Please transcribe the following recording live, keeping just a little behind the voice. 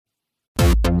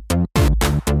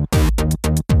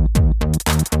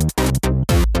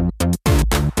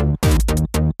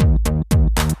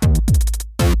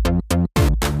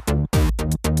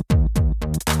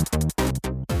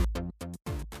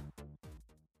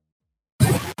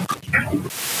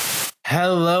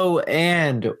Hello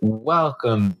and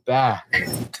welcome back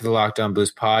to the Locked On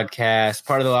Blues podcast,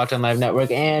 part of the Locked On Live Network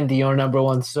and your number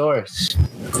one source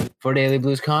for daily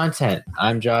Blues content.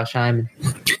 I'm Josh Hyman.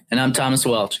 And I'm Thomas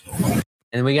Welch.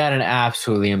 And we got an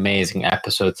absolutely amazing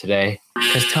episode today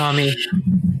because, Tommy,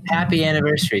 happy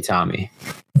anniversary, Tommy.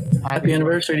 Happy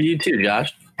anniversary to you too,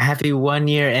 Josh. Happy 1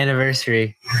 year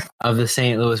anniversary of the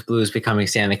St. Louis Blues becoming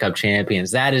Stanley Cup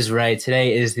champions. That is right.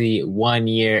 Today is the 1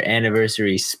 year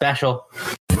anniversary special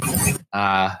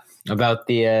about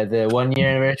the 1 year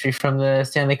anniversary from the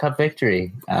Stanley Cup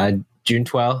victory. June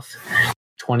 12th,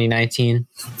 2019,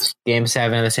 Game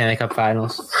 7 of the Stanley Cup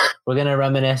Finals. We're going to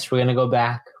reminisce. We're going to go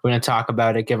back. We're going to talk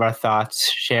about it, give our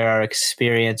thoughts, share our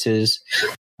experiences.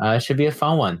 It should be a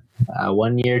fun one.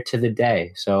 1 year to the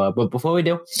day. So, but before we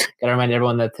do, gotta remind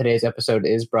everyone that today's episode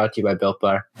is brought to you by Built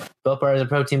Bar. Built Bar is a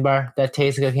protein bar that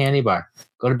tastes like a candy bar.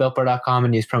 Go to BuiltBar.com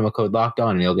and use promo code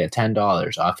LOCKEDON and you'll get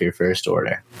 $10 off your first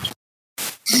order.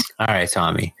 All right,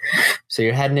 Tommy. So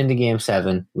you're heading into Game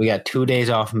 7. We got 2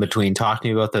 days off in between. Talk to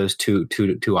me about those two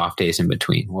off days in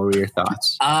between. What were your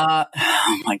thoughts? Oh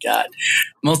my God.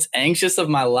 Most anxious of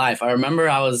my life. I remember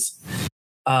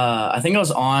I think I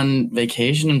was on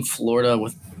vacation in Florida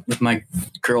with my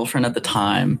girlfriend at the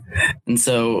time. And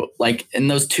so like in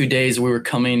those 2 days we were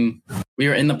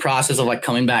in the process of like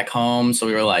coming back home. So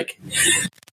we were like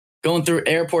going through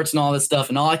airports and all this stuff.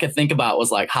 And all I could think about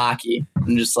was like hockey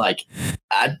and just like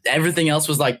everything else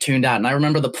was like tuned out. And I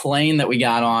remember the plane that we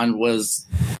got on was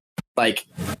like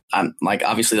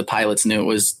obviously the pilots knew it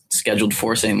was scheduled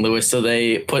for St. Louis, so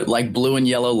they put like blue and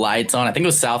yellow lights on. I think it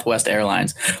was Southwest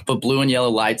Airlines, put blue and yellow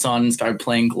lights on and started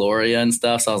playing Gloria and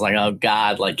stuff. So I was like, oh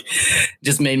God, like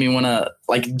just made me want to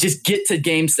like just get to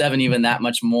Game 7 even that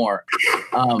much more.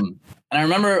 And I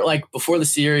remember like before the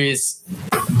series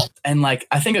and like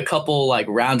I think a couple like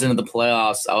rounds into the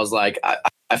playoffs, I was like,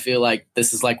 I feel like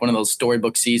this is like one of those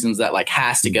storybook seasons that like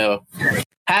has to go.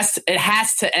 It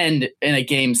has to end in a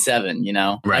Game 7, you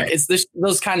know? Right. Like it's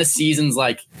those kind of seasons,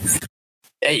 like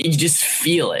you just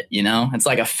feel it, you know? It's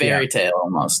like a fairy tale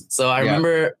almost. So I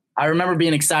remember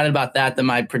being excited about that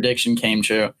my prediction came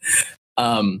true.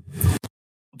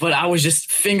 But I was just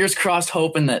fingers crossed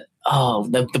hoping that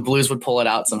the Blues would pull it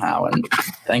out somehow, and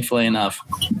thankfully enough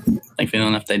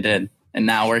they did. And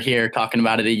now we're here talking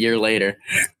about it a year later.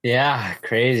 Yeah,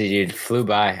 crazy, dude. Flew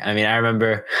by. I mean, I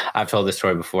remember, I've told this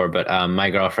story before, but my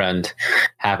girlfriend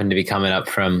happened to be coming up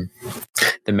from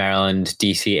the Maryland,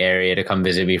 D.C. area to come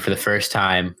visit me for the first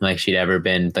time. Like she'd ever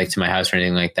been like to my house or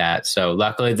anything like that. So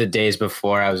luckily the days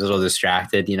before I was a little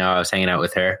distracted, you know, I was hanging out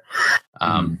with her.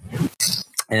 And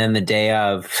then the day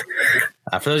of,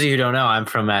 for those of you who don't know, I'm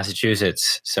from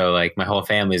Massachusetts. So like my whole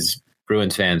family's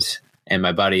Bruins fans. And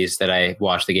my buddies that I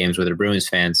watch the games with are Bruins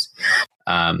fans.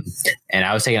 And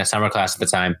I was taking a summer class at the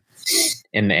time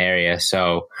in the area.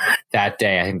 So that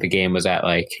day, I think the game was at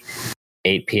like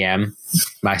 8 p.m.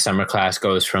 My summer class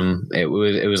goes from, it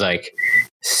was like,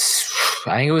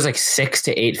 I think it was like 6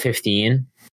 to 8:15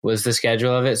 was the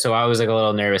schedule of it. So I was like a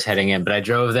little nervous heading in, but I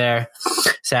drove there,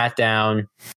 sat down.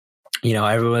 You know,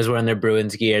 everyone's wearing their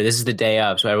Bruins gear. This is the day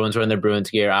up, so everyone's wearing their Bruins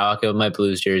gear. I walk in with my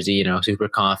Blues jersey, you know, super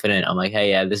confident. I'm like,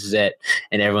 hey, yeah, this is it.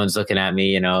 And everyone's looking at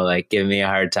me, you know, like giving me a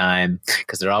hard time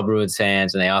because they're all Bruins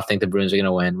fans and they all think the Bruins are going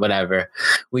to win, whatever.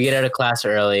 We get out of class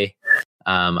early.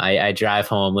 I drive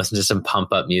home, listen to some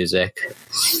pump up music.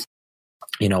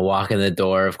 You know, walk in the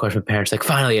door. Of course, my parents like,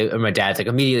 finally, or my dad's like,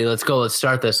 immediately, let's go, let's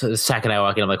start this. So the second I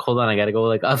walk in, I'm like, hold on, I got to go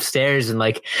like upstairs and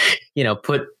like, you know,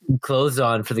 put clothes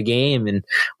on for the game and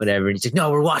whatever. And he's like, no,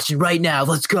 we're watching right now.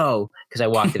 Let's go. Because I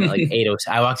walked in at like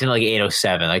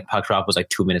 8:07. Like puck drop was like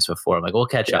 2 minutes before. I'm like, we'll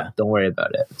catch up. Don't worry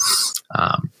about it.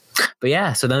 But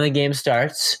yeah, so then the game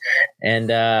starts, and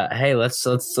hey, let's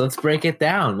break it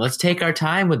down. Let's take our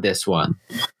time with this one.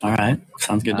 All right,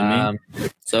 sounds good to me.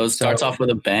 So it starts off with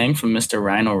a bang from Mr.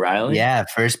 Ryan O'Reilly. Yeah,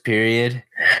 first period,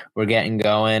 we're getting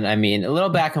going. I mean, a little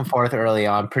back and forth early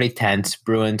on, pretty tense.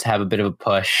 Bruins have a bit of a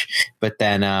push, but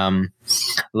then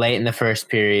late in the first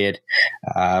period,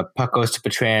 puck goes to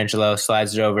Pietrangelo,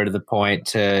 slides it over to the point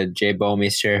to Jay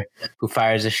Bouwmeester, who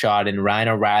fires a shot, and Ryan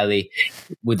O'Reilly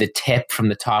with a tip from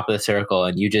the top of the circle,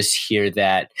 and you just hear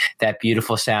that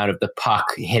beautiful sound of the puck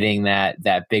hitting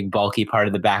that big bulky part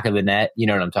of the back of the net. You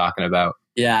know what I'm talking about.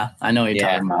 Yeah, I know what you're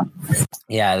talking about.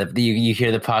 Yeah, you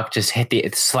hear the puck just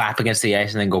slap against the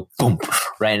ice and then go boom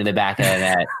right into the back of the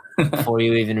net. Before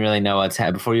you even really know what's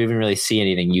happening, before you even really see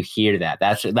anything, you hear that.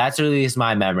 That's really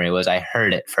my memory was I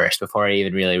heard it first before I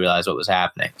even really realized what was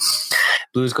happening.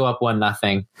 Blues go up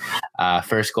 1-0.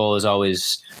 First goal is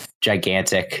always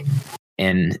gigantic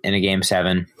in a game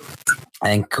 7. I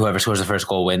think whoever scores the first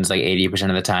goal wins like 80%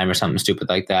 of the time or something stupid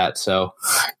like that. So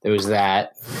there was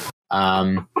that.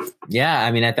 Yeah,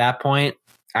 I mean, at that point,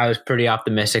 I was pretty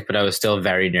optimistic, but I was still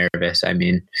very nervous. I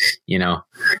mean,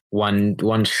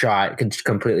 one shot could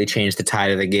completely change the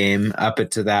tide of the game up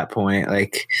until that point.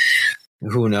 Like,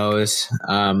 who knows?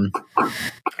 And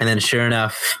then sure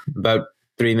enough, about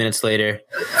 3 minutes later,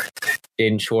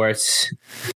 Jaden Schwartz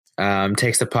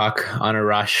takes the puck on a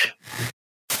rush.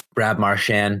 Brad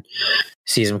Marchand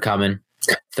sees him coming,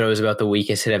 throws about the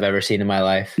weakest hit I've ever seen in my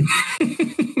life.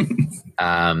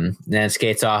 Then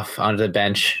skates off onto the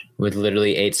bench with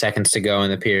literally 8 seconds to go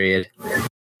in the period.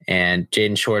 And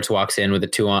Jaden Schwartz walks in with a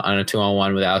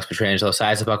 2-on-1 with Alex Pietrangelo,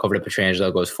 sides the puck over to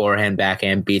Pietrangelo, goes forehand,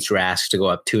 backhand, beats Rask to go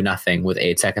up 2-0 with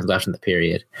 8 seconds left in the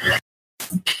period.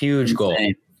 Huge goal.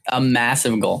 A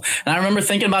massive goal. And I remember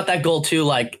thinking about that goal too,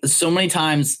 like so many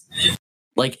times,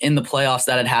 like in the playoffs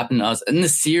that had happened to us, in the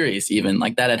series even,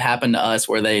 like that had happened to us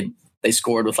where they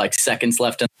scored with like seconds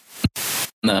left in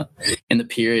the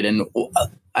period. And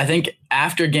I think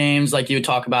after games, like you would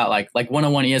talk about like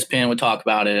 101 ESPN would talk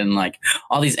about it, and like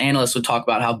all these analysts would talk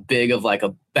about how big of like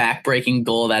a back-breaking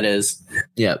goal that is.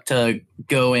 Yeah. To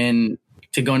go into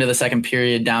the second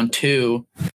period down 2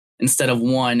 instead of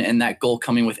 1, and that goal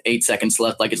coming with 8 seconds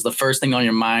left. Like, it's the first thing on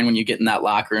your mind when you get in that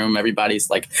locker room. Everybody's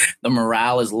like, the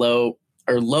morale is low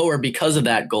or lower because of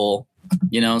that goal,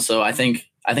 So I think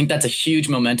that's a huge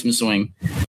momentum swing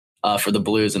for the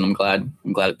Blues, and I'm glad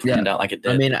it turned out like it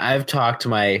did. I mean, I've talked to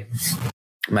my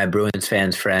Bruins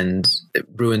fan friends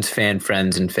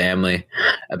and family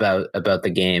about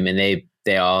the game, and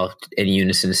they all in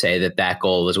unison say that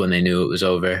goal was when they knew it was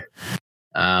over.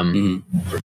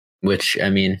 Which, I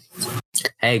mean,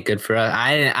 hey, good for us.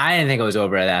 I didn't think it was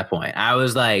over at that point. I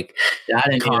was like,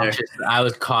 I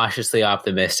was cautiously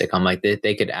optimistic. I'm like,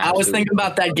 they could. I was thinking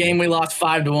about that game we lost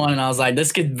 5-1, and I was like,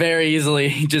 this could very easily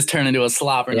just turn into a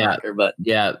slobber knocker. But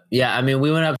yeah. I mean,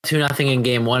 we went up 2-0 in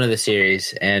game 1 of the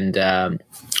series and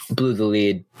blew the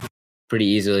lead pretty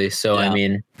easily. So I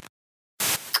mean,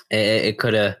 it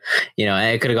could have,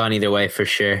 gone either way for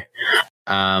sure.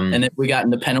 And if we got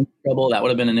into penalty trouble, that would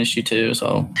have been an issue too.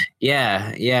 So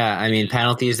yeah. I mean,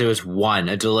 penalties. There was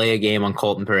a delay a game on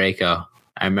Colton Parayko.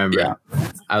 I remember. Yeah.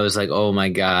 I was like, oh my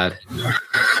God.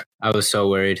 I was so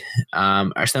worried.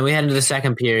 So then we head into the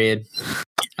second period.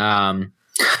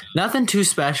 Nothing too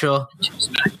special.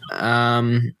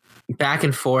 Back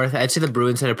and forth. I'd say the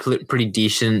Bruins had a pretty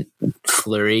decent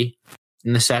flurry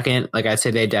in the second. Like, I'd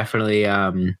say they definitely,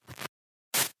 for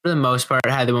the most part,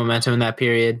 had the momentum in that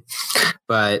period.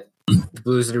 But the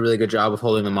Blues did a really good job of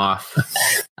holding them off.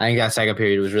 I think that second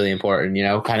period was really important,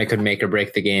 kind of could make or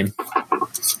break the game.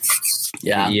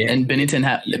 Yeah. And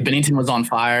Binnington was on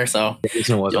fire, so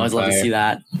you always love to see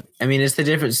that. I mean, it's the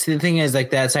difference. The thing is, like,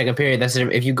 that second period,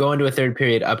 if you go into a third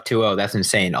period up 2-0, that's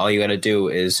insane. All you got to do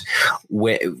is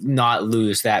not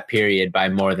lose that period by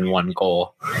more than one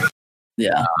goal.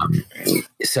 Yeah.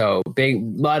 So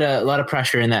lot of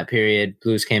pressure in that period.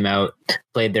 Blues came out,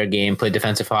 played their game, played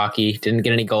defensive hockey, didn't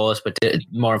get any goals, but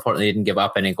more importantly, didn't give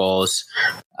up any goals.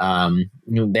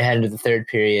 They head into the third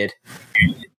period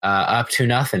up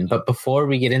 2-0. But before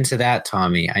we get into that,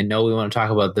 Tommy, I know we want to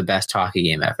talk about the best hockey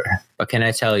game ever, but can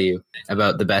I tell you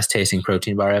about the best tasting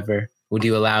protein bar ever? Would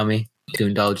you allow me to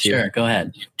indulge you? Sure, go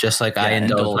ahead. Just like I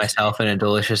indulge myself in a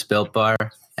delicious Built Bar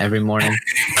every morning.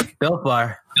 Built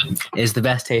Bar is the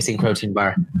best tasting protein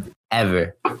bar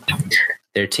ever.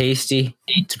 They're tasty.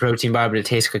 It's a protein bar, but it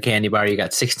tastes like a candy bar. You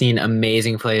got 16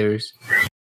 amazing flavors.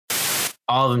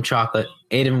 All of them chocolate.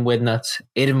 8 of them with nuts.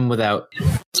 8 of them without.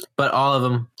 But all of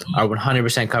them are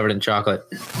 100% covered in chocolate.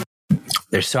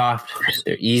 They're soft.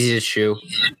 They're easy to chew.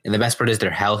 And the best part is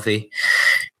they're healthy.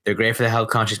 They're great for the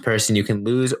health-conscious person. You can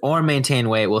lose or maintain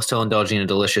weight while still indulging in a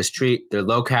delicious treat. They're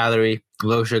low-calorie,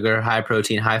 low-sugar,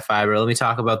 high-protein, high-fiber. Let me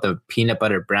talk about the peanut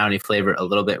butter brownie flavor a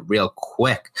little bit real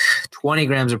quick. 20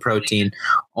 grams of protein,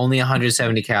 only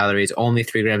 170 calories, only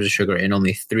 3 grams of sugar, and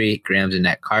only 3 grams of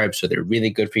net carbs. So they're really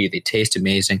good for you. They taste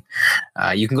amazing.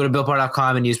 You can go to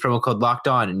BuiltBar.com and use promo code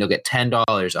LOCKEDON, and you'll get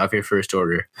 $10 off your first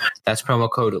order. That's promo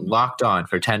code LOCKEDON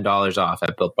for $10 off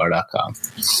at BuiltBar.com.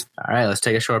 All right, let's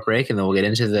take a short break, and then we'll get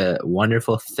into the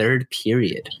wonderful third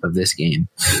period of this game.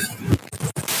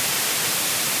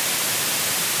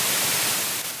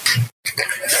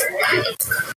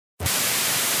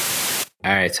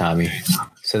 All right, Tommy.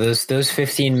 So those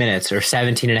 15 minutes or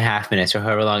 17 and a half minutes or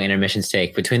however long intermissions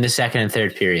take between the second and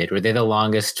third period, were they the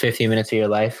longest 15 minutes of your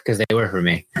life? Because they were for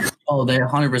me. Oh, they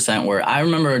 100% were. I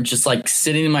remember just like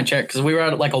sitting in my chair because we were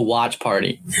at like a watch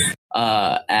party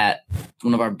at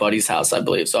one of our buddies' house, I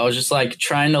believe. So I was just like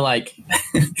trying to like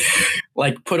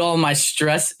like put all my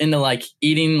stress into like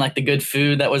eating like the good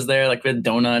food that was there, like with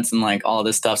donuts and like all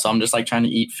this stuff. So I'm just like trying to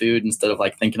eat food instead of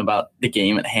like thinking about the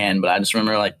game at hand. But I just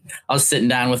remember like I was sitting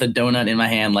down with a donut in my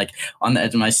hand, like on the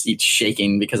edge of my seat,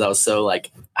 shaking because I was so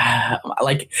like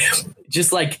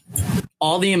just like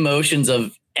all the emotions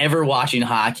of ever watching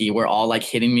hockey were all like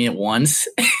hitting me at once.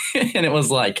 And it was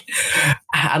like,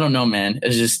 I don't know, man.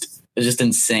 It's just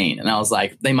insane. And I was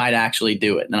like, they might actually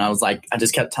do it. And I was like, I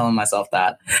just kept telling myself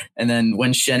that. And then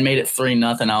when Shen made it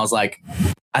 3-0, I was like,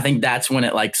 I think that's when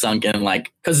it like sunk in,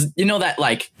 like, cause you know that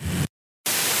like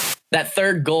that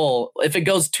third goal, if it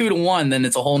goes 2-1, then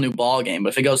it's a whole new ball game. But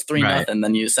if it goes 3-0,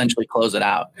 then you essentially close it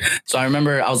out. So I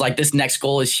remember I was like, this next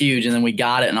goal is huge. And then we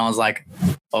got it. And I was like,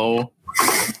 oh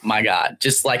my God,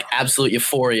 just like absolute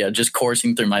euphoria just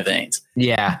coursing through my veins.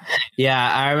 Yeah.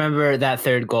 I remember that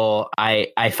third goal.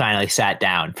 I finally sat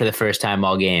down for the first time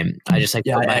all game. I just like,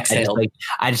 exactly.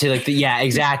 I did like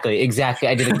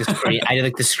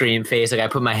the scream face. Like I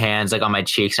put my hands like on my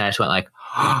cheeks and I just went like,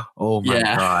 oh my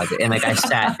God. And like I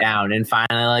sat down and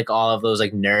finally like all of those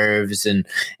like nerves and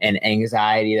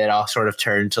anxiety that all sort of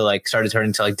started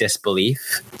turning to like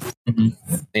disbelief.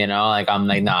 Mm-hmm. You know, like I'm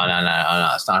like, no,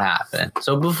 it's not happening.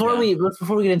 So before we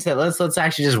get into that, let's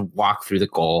actually just walk through the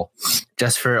goal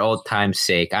just for old time's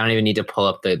sake. I don't even need to pull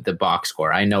up the box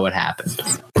score. I know what happened.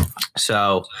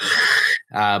 So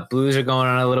Blues are going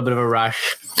on a little bit of a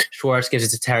rush. Schwartz gives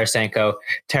it to Tarasenko.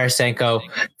 Tarasenko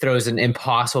throws an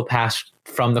impossible pass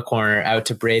from the corner out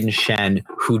to Braden Shen,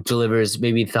 who delivers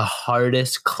maybe the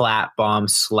hardest clap bomb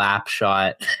slap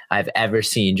shot I've ever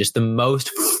seen. Just the most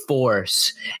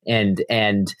force and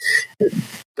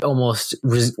almost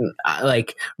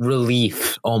like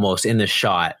relief almost in the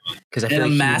shot, because I feel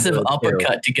like a massive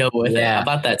uppercut to go with it. How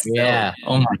about that? Yeah.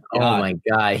 Oh my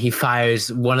God. He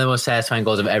fires one of the most satisfying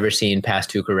goals I've ever seen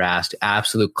past Tuukka Rask.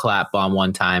 Absolute clap bomb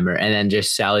one timer, and then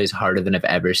just sallies harder than I've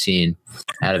ever seen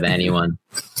out of anyone.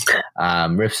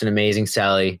 Rips an amazing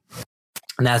sally.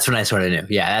 And that's when I sort of knew.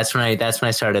 Yeah, that's when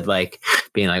I started like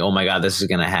being like, oh my God, this is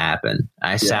gonna happen.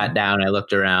 I sat down, I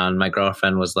looked around. My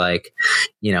girlfriend was like,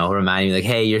 you know, reminding me like,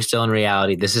 hey, you're still in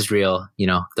reality. This is real. You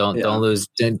know, don't lose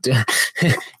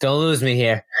don't lose me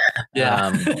here.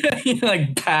 Yeah. You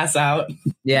like pass out.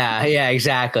 Yeah,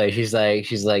 exactly. She's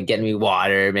like getting me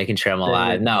water, making sure I'm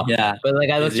alive. No. Yeah. But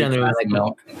like I looked around the room like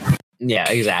milk. Yeah,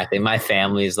 exactly. My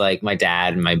family's like my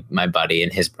dad and my buddy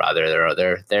and his brother.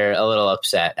 They're a little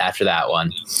upset after that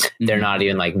one. Mm-hmm. They're not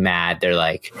even like mad. They're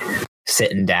like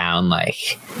sitting down,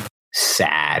 like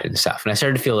sad and stuff. And I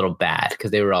started to feel a little bad because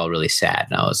they were all really sad.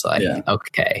 And I was like,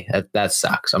 okay, that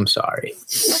sucks. I'm sorry.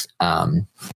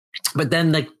 But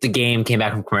then like the game came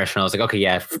back from commercial. And I was like, okay,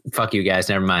 yeah, fuck you guys.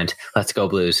 Never mind. Let's go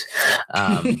Blues.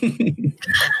 So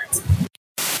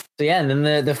yeah, and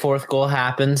then the fourth goal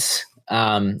happens.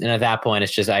 And at that point,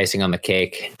 it's just icing on the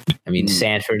cake. I mean,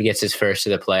 Sanford gets his first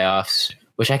of the playoffs,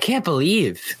 which I can't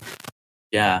believe.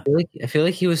 Yeah. I feel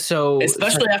like he was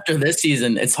especially after this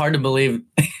season, it's hard to believe.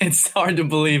 It's hard to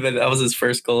believe that was his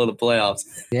first goal of the playoffs.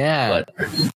 Yeah.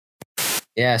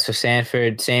 Yeah, so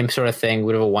Sanford, same sort of thing,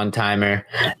 would have a one-timer,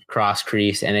 cross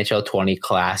crease, NHL 20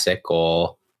 classic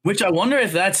goal. Which I wonder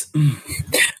if that's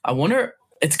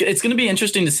it's going to be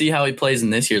interesting to see how he plays in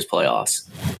this year's playoffs.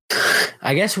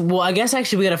 I guess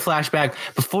actually we got a flashback.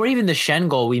 Before even the Shen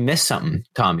goal, we missed something,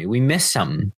 Tommy. We missed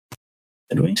something.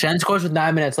 Did we? Shen scores with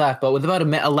 9 minutes left, but with about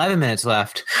 11 minutes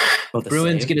left,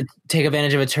 Bruins get to take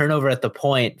advantage of a turnover at the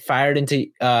point, fired into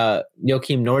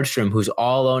Joachim Nordstrom, who's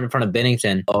all alone in front of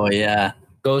Binnington. Oh, yeah.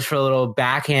 Goes for a little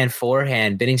backhand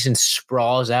forehand. Binnington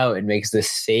sprawls out and makes the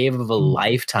save of a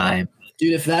lifetime.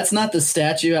 Dude, if that's not the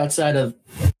statue outside of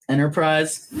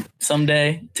Enterprise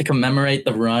someday to commemorate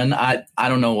the run, I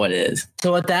don't know what is.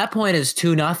 So at that point, it's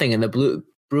 2-0, and the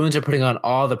Bruins are putting on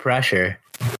all the pressure.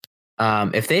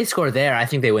 If they score there, I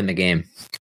think they win the game.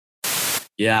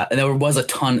 Yeah, and there was a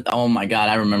ton. Oh my God,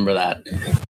 I remember that.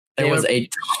 There was a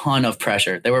ton of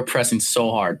pressure. They were pressing so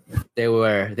hard. They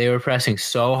were pressing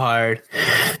so hard,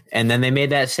 and then they made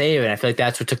that save, and I feel like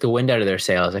that's what took the wind out of their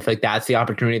sails. I feel like that's the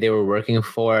opportunity they were working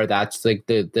for. That's like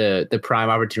the prime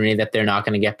opportunity that they're not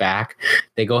going to get back.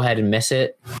 They go ahead and miss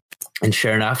it, and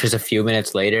sure enough, just a few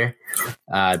minutes later,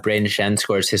 Braden Shen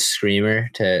scores his screamer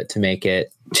to make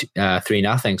it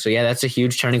 3-0. So yeah, that's a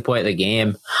huge turning point in the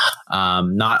game.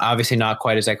 Not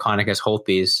quite as iconic as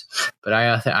Holtby's, but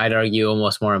I'd argue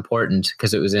almost more important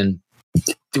because it was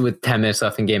with 10 minutes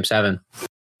left in Game 7.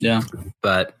 Yeah,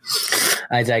 but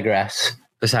I digress.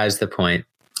 Besides the point.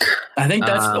 I think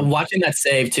that's watching that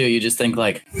save too. You just think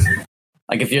like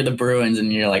if you're the Bruins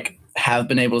and you're like have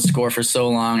been able to score for so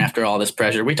long after all this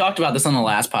pressure. We talked about this on the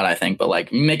last pod, I think, but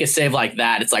like you make a save like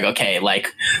that, it's like, okay,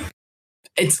 like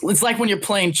it's like when you're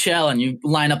playing Chell and you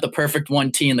line up the perfect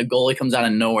 1T and the goalie comes out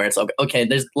of nowhere. It's like, okay,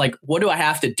 there's like, what do I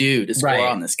have to do to score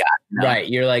on this guy? You know? Right.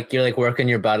 You're like working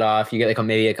your butt off. You get like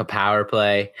maybe a power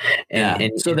play.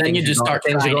 And so then you just start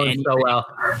things are going so well.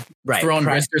 Right. Throwing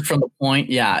wristers from the point.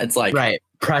 Yeah. It's like, right.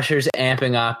 Pressure's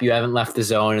amping up. You haven't left the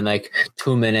zone in like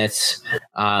 2 minutes.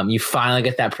 You finally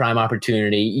get that prime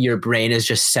opportunity. Your brain is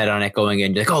just set on it going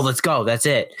in. You're like, oh, let's go. That's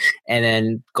it. And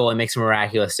then goalie makes a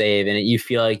miraculous save, and you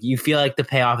feel like the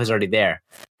payoff is already there.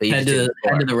 But you head to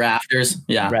the rafters.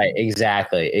 Yeah. Right.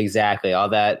 Exactly. All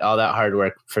that hard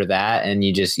work for that, and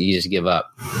you just give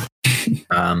up.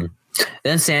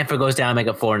 Then Sanford goes down, make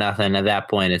it 4-0. At that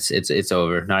point, it's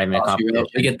over. Not even a competition.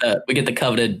 We get the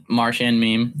coveted Marchand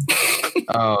meme.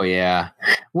 Oh yeah.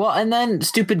 Well, and then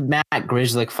stupid Matt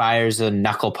Grzelcyk fires a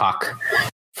knuckle puck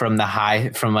from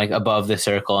like above the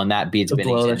circle, and that beats Binnington.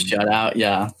 Blow the shutout.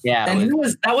 Yeah. Yeah. And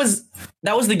that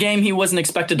was the game he wasn't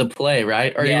expected to play,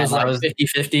 right? Or he was like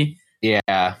 50-50.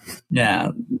 Yeah.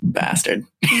 Yeah. Bastard.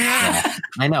 Yeah.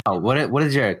 I know. What a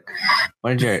jerk.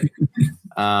 What a jerk.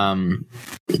 But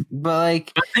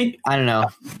like, I don't know.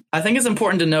 I think it's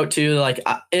important to note too, like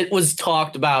it was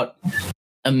talked about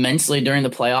immensely during the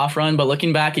playoff run, but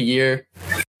looking back a year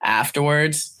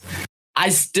afterwards, I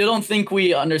still don't think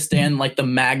we understand like the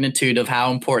magnitude of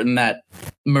how important that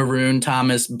Maroon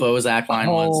Thomas Bozak line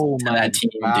was to that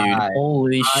team, dude.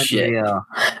 Holy shit.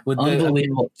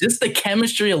 Unbelievable. Just the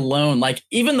chemistry alone. Like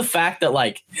even the fact that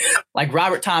like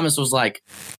Robert Thomas was like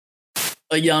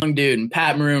a young dude and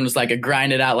Pat Maroon was like a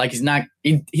grind it out. Like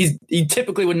he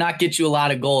typically would not get you a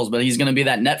lot of goals, but he's going to be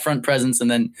that net front presence. And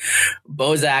then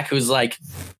Bozak, who's like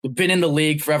been in the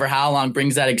league forever, how long,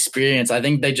 brings that experience. I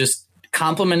think they just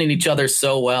complemented each other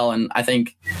so well. And I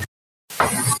think,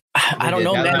 I don't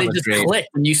know, man, they just clicked.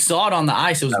 When you saw it on the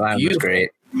ice, it was beautiful. Great.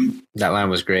 That line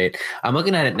was great. I'm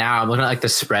looking at it now. I'm looking at like the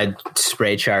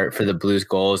spray chart for the Blues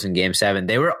goals in Game 7.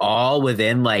 They were all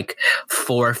within like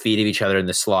 4 feet of each other in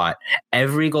the slot.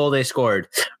 Every goal they scored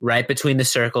right between the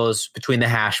circles, between the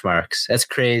hash marks. That's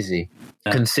crazy.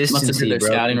 Yeah. Consistency, bro.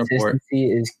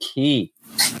 Consistency is key.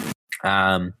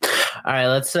 All right,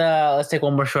 let's take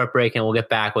one more short break and we'll get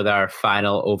back with our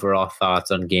final overall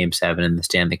thoughts on Game 7 and the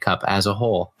Stanley Cup as a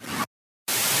whole.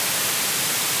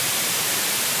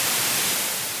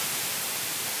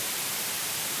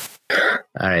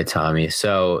 All right, Tommy.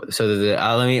 So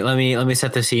let me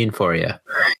set the scene for you.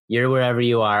 You're wherever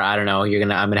you are. I don't know. I'm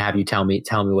gonna have you tell me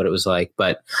what it was like.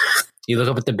 But you look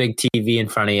up at the big TV in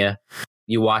front of you.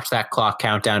 You watch that clock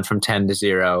countdown from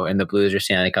 10-0, and the Blues are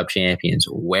Stanley Cup champions.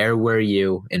 Where were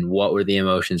you, and what were the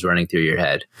emotions running through your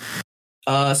head?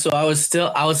 So I was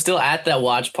still at that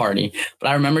watch party, but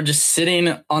I remember just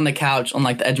sitting on the couch on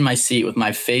like the edge of my seat with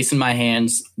my face in my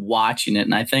hands, watching it,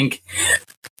 and I think.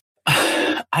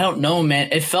 I don't know, man.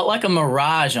 It felt like a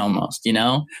mirage almost, you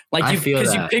know? Like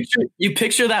you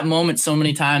picture that moment so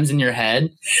many times in your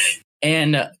head,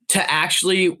 and to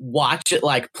actually watch it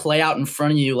like play out in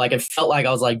front of you, like it felt like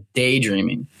I was like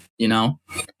daydreaming, you know?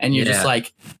 And you're just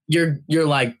like you're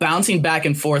like bouncing back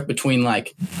and forth between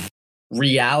like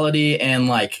reality and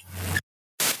like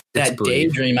that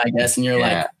daydream, I guess, and you're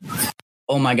like,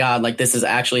 oh my God, like this is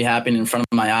actually happening in front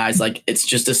of my eyes. Like it's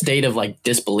just a state of like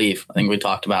disbelief. I think we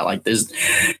talked about like this.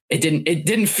 It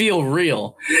didn't feel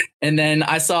real. And then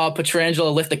I saw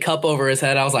Pietrangelo lift the cup over his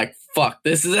head. I was like, fuck,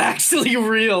 this is actually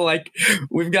real. Like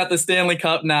we've got the Stanley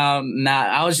Cup now.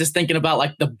 I was just thinking about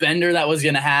like the bender that was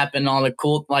going to happen, all the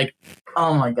cool, like,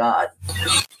 oh my God.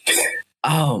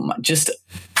 Oh my,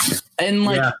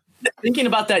 thinking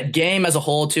about that game as a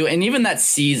whole too. And even that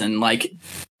season, like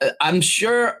I'm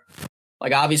sure,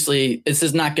 like, obviously, this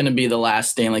is not going to be the last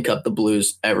Stanley Cup the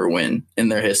Blues ever win in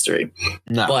their history.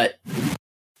 No. But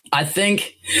I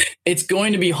think it's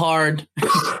going to be hard.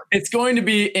 It's going to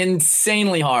be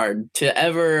insanely hard to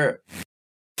ever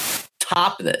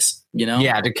top this, you know?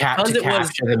 Yeah, to capture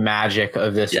the magic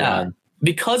of this one.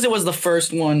 Because it was the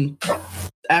first one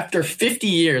after 50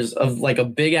 years of, like, a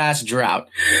big-ass drought.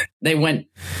 They went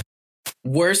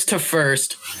worst to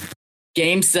first.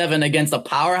 Game 7 against a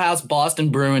powerhouse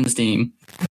Boston Bruins team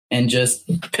and just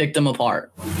picked them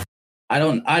apart. I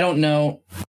don't know.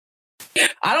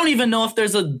 I don't even know if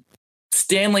there's a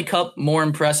Stanley Cup more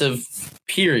impressive,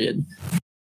 period.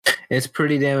 It's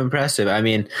pretty damn impressive. I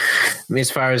mean, as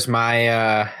far as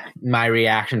my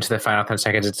reaction to the final 10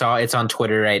 seconds, it's on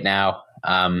Twitter right now.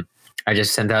 I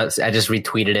just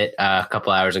retweeted it a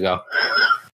couple hours ago.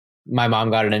 My mom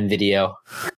got it in video.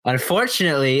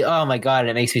 Unfortunately, oh my God,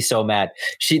 it makes me so mad.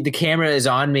 The camera's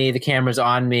on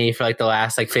me for like the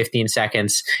last like 15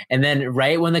 seconds. And then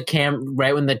right when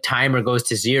the timer goes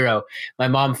to 0, my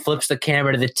mom flips the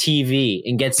camera to the TV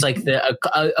and gets like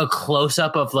a close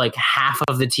up of like half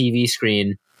of the TV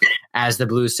screen as the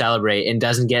Blues celebrate, and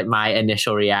doesn't get my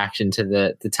initial reaction to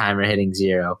the timer hitting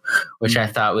 0, which I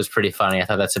thought was pretty funny. I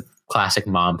thought that's a classic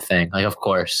mom thing. Like, of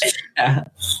course. Yeah.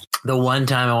 The one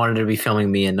time I wanted to be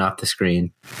filming me and not the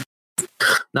screen.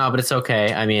 No, but it's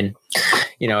okay. I mean,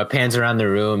 it pans around the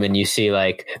room and you see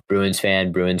like Bruins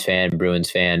fan, Bruins fan,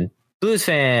 Bruins fan, Blues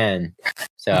fan.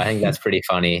 So I think that's pretty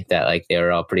funny that like they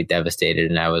were all pretty devastated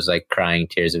and I was like crying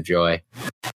tears of joy.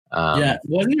 Yeah,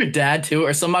 wasn't your dad too,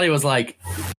 or somebody was like,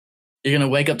 "You're gonna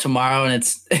wake up tomorrow and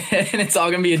it's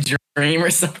all gonna be a dream or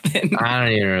something"? I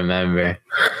don't even remember.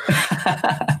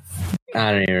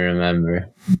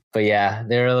 But yeah,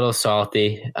 they were a little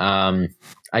salty.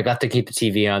 I got to keep the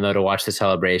TV on though to watch the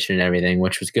celebration and everything,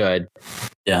 which was good.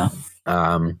 Yeah.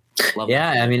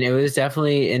 Yeah, I mean, it was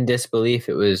definitely in disbelief.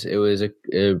 It was a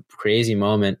crazy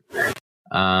moment.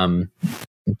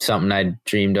 Something I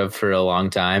dreamed of for a long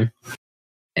time.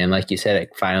 And like you said, it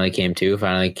finally came true.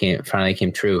 Finally came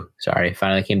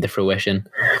to fruition.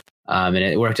 And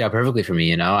it worked out perfectly for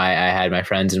me. I had my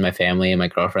friends and my family and my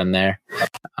girlfriend there.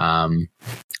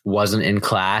 Wasn't in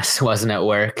class, wasn't at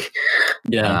work.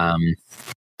 Yeah.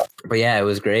 But yeah, it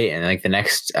was great. And like the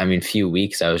next, few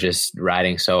weeks, I was just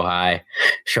riding so high,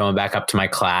 showing back up to my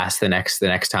class the next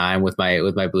time with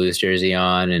my Blues jersey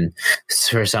on. And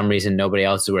for some reason, nobody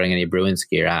else is wearing any Bruins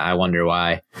gear. I wonder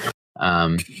why.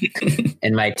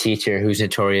 And my teacher, who was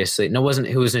notoriously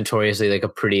like a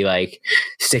pretty like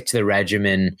stick to the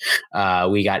regimen,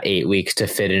 we got 8 weeks to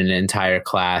fit in an entire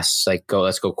class, like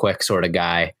let's go quick sort of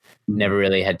guy, never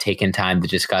really had taken time to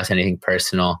discuss anything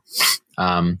personal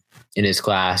in his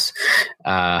class.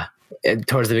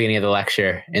 Towards the beginning of the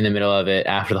lecture, in the middle of it,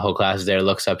 after the whole class is there,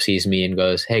 looks up, sees me and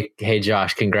goes, hey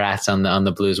Josh, congrats on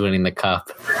the Blues winning the cup.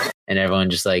 And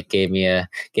everyone just like gave me a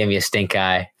stink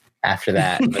eye after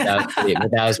that.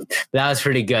 But that was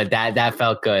pretty good. That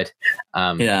felt good.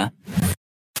 Yeah.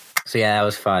 So yeah, that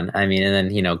was fun. And then,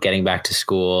 getting back to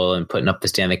school and putting up the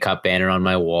Stanley Cup banner on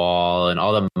my wall and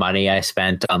all the money I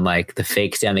spent on like the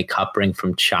fake Stanley Cup ring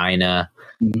from China.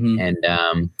 Mm-hmm. And,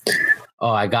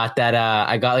 I got that.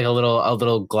 I got like a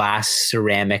little glass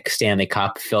ceramic Stanley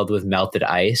Cup filled with melted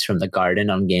ice from the Garden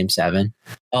on Game 7.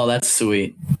 Oh, that's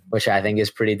sweet. Which I think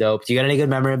is pretty dope. Do you got any good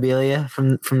memorabilia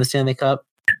from the Stanley Cup?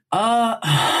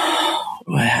 I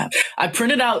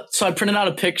printed out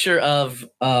a picture of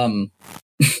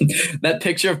that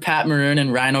picture of Pat Maroon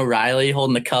and Ryan O'Reilly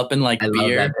holding the cup and like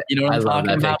beer. You know what I'm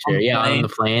talking about? Picture. Yeah, on the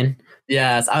plane.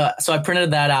 Yes. So I printed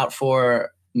that out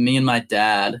for me and my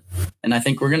dad, and I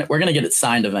think we're gonna get it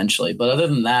signed eventually. But other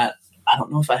than that, I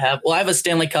don't know if I have. Well, I have a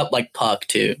Stanley Cup like puck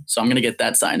too, so I'm gonna get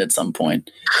that signed at some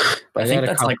point. But I think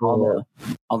that's like all the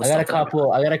I got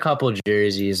a couple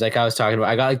jerseys, like I was talking about.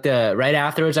 I got like right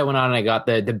afterwards. I went on and I got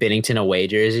the Binnington away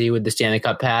jersey with the Stanley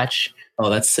Cup patch. Oh,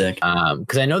 that's sick.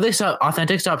 Because I know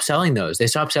Authentic stopped selling those. They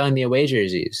stopped selling the away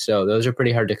jerseys, so those are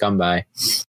pretty hard to come by.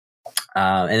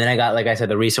 And then I got, like I said,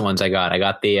 the recent ones I got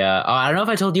the, I don't know if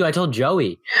I told you, I told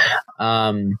Joey, did I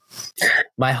tell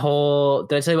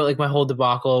you about like my whole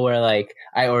debacle where like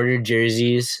I ordered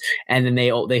jerseys and then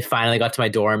they finally got to my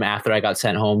dorm after I got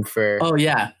sent home for. Oh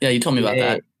yeah. Yeah. You told me about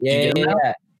that.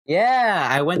 Yeah.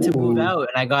 I went to move out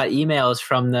and I got emails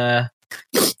from the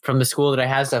school that I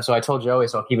had stuff. So I told Joey,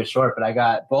 so I'll keep it short, but I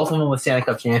got both of them with Stanley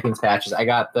Cup Champions patches. I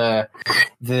got the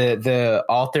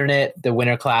alternate, the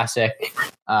Winter Classic,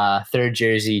 third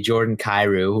jersey, Jordan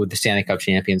Kyrou with the Stanley Cup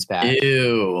Champions patch.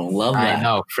 Ew, love that. I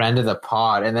know, friend of the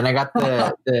pod. And then I got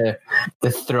the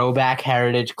throwback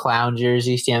Heritage Clown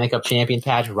jersey, Stanley Cup Champion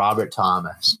patch, Robert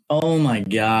Thomas. Oh my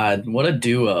God, what a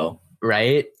duo.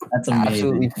 Right? That's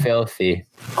amazing.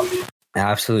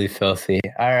 Absolutely filthy.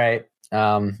 All right.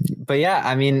 But yeah,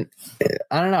 I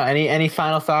don't know. Any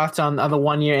final thoughts on the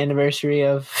 1 year anniversary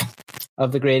of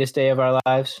the greatest day of our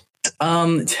lives?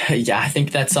 Yeah, I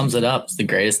think that sums it up. It's the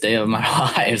greatest day of my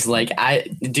lives.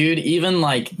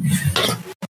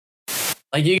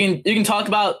 Even you can talk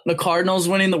about the Cardinals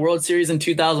winning the World Series in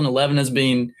 2011 as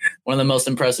being one of the most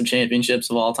impressive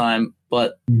championships of all time.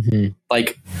 But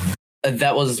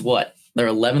that was their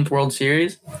 11th World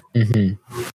Series. Mm-hmm.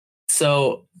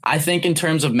 So I think in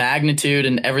terms of magnitude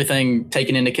and everything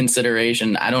taken into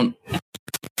consideration,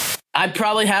 I'd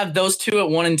probably have those two at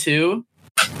 1 and 2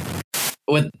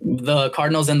 with the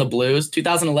Cardinals and the Blues,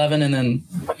 2011 and then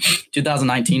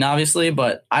 2019, obviously.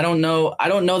 But I don't know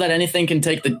that anything can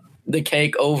take the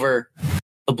cake over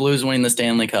the Blues winning the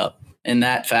Stanley Cup in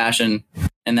that fashion,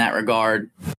 in that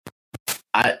regard,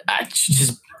 I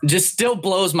just still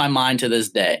blows my mind to this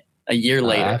day. A year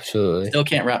later, absolutely, still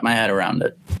can't wrap my head around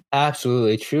it.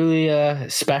 Absolutely, truly a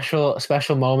special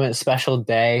moment, special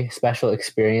day, special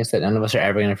experience that none of us are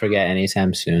ever going to forget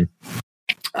anytime soon.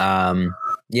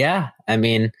 Yeah, I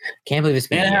mean, can't believe it's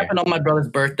been. And it happened on my brother's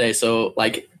birthday, so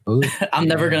like, I'm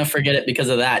never gonna forget it because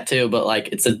of that too. But like,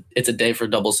 it's a day for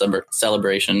double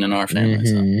celebration in our family.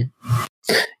 Mm-hmm.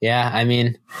 So. Yeah, I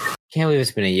mean, can't believe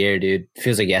it's been a year, dude.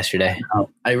 Feels like yesterday.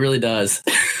 It really does.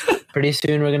 Pretty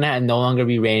soon we're gonna no longer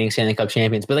be reigning Stanley Cup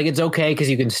champions, but like it's okay because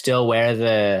you can still wear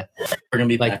the. We're gonna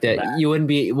be like the. You wouldn't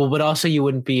be well, but also you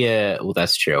wouldn't be a. Well,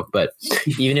 that's true, but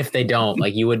even if they don't,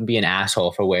 like, you wouldn't be an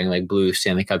asshole for wearing like blue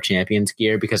Stanley Cup champions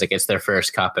gear because like it's their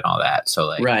first cup and all that. So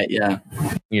like, right, yeah.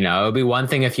 You know, it would be one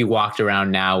thing if you walked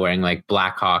around now wearing like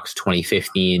Blackhawks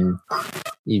 2015.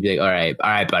 You'd be like, all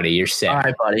right, buddy, you're sick. All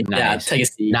right, buddy. Nice. Yeah, take a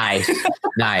seat.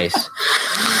 Nice.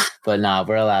 But no,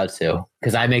 we're allowed to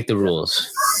because I make the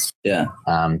rules. Yeah.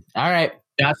 All right.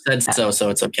 God said so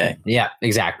it's okay. Yeah,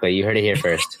 exactly. You heard it here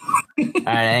first. All right.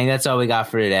 I think that's all we got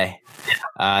for today.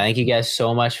 Thank you guys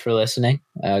so much for listening.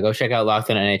 Go check out Locked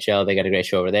On NHL. They got a great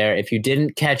show over there. If you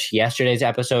didn't catch yesterday's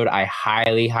episode, I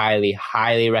highly, highly,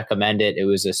 highly recommend it. It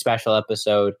was a special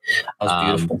episode. That was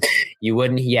beautiful.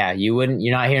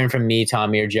 You're not hearing from me,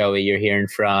 Tommy, or Joey. You're hearing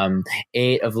from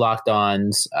 8 of Locked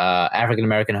On's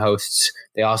African-American hosts.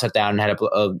 They all sat down and had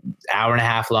a hour and a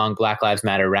half long Black Lives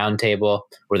Matter roundtable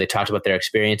where they talked about their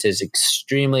experiences.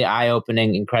 Extremely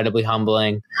eye-opening, incredibly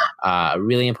humbling,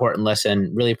 really important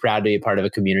listen. Really proud to be a part of a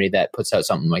community that puts out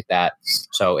something like that.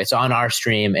 So it's on our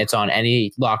stream. It's on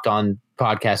any Locked On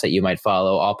podcast that you might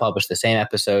follow. I'll publish the same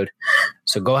episode.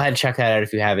 So go ahead and check that out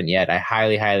if you haven't yet. I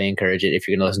highly, highly encourage it. If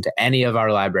you're going to listen to any of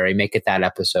our library, make it that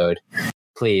episode,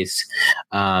 please.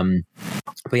 But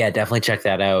yeah, definitely check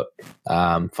that out.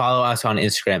 Follow us on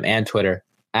Instagram and Twitter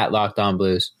at Locked On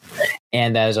Blues.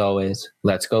 And as always,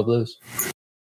 let's go Blues.